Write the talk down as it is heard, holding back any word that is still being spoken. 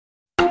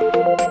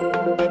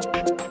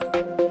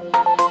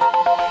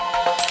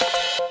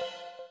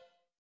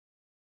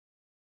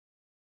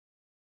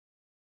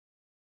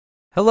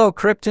Hello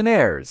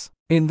Cryptonaires!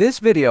 In this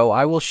video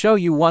I will show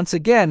you once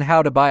again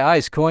how to buy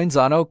ICE coins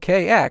on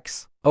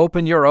OKX.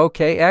 Open your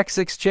OKX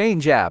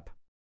exchange app.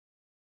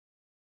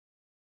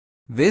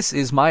 This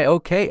is my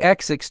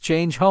OKX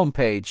exchange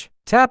homepage.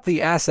 Tap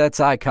the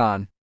assets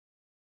icon.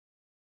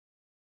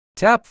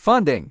 Tap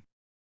funding.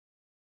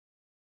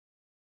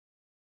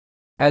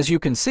 As you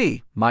can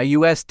see, my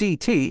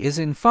USDT is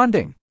in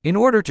funding. In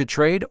order to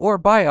trade or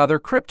buy other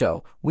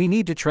crypto, we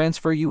need to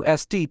transfer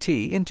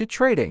USDT into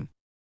trading.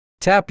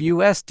 Tap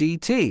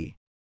USDT.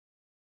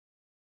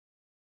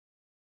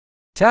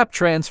 Tap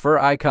transfer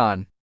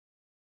icon.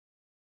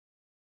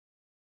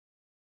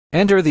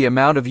 Enter the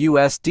amount of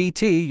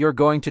USDT you're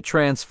going to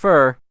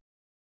transfer.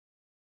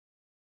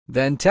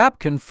 Then tap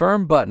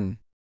confirm button.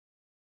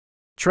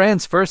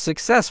 Transfer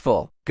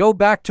successful. Go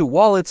back to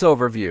Wallets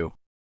overview.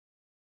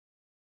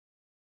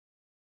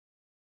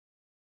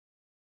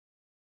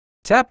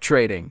 Tap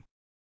trading.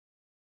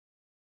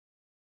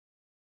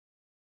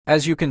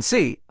 As you can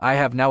see, I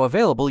have now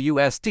available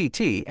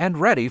USDT and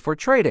ready for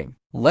trading.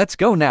 Let's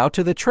go now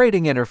to the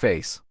trading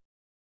interface.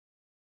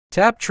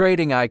 Tap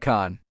trading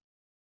icon.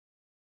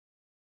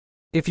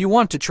 If you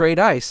want to trade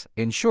ICE,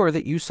 ensure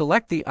that you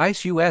select the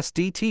ICE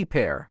USDT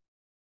pair.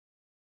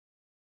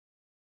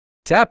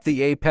 Tap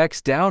the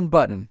Apex down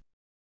button.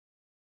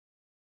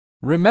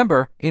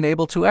 Remember,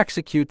 enable to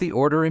execute the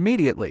order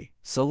immediately.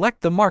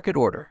 Select the market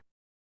order.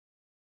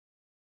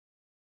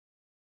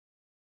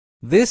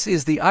 This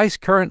is the ICE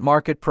current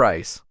market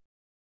price.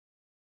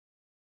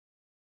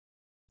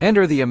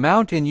 Enter the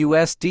amount in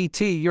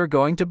USDT you're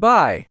going to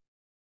buy.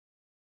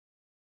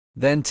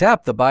 Then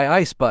tap the Buy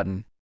ICE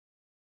button.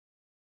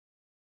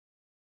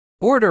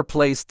 Order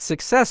placed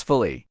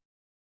successfully.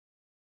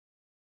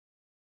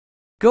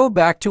 Go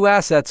back to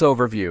Assets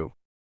overview.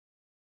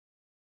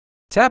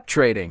 Tap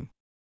Trading.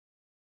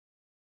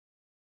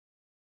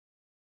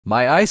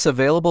 My ICE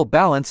available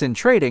balance in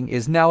trading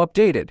is now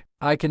updated.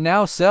 I can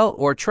now sell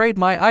or trade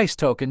my ICE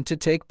token to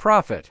take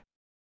profit.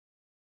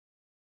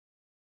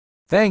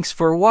 Thanks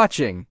for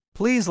watching.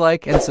 Please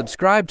like and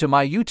subscribe to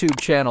my YouTube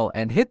channel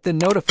and hit the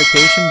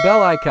notification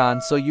bell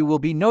icon so you will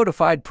be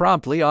notified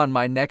promptly on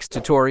my next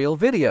tutorial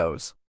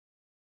videos.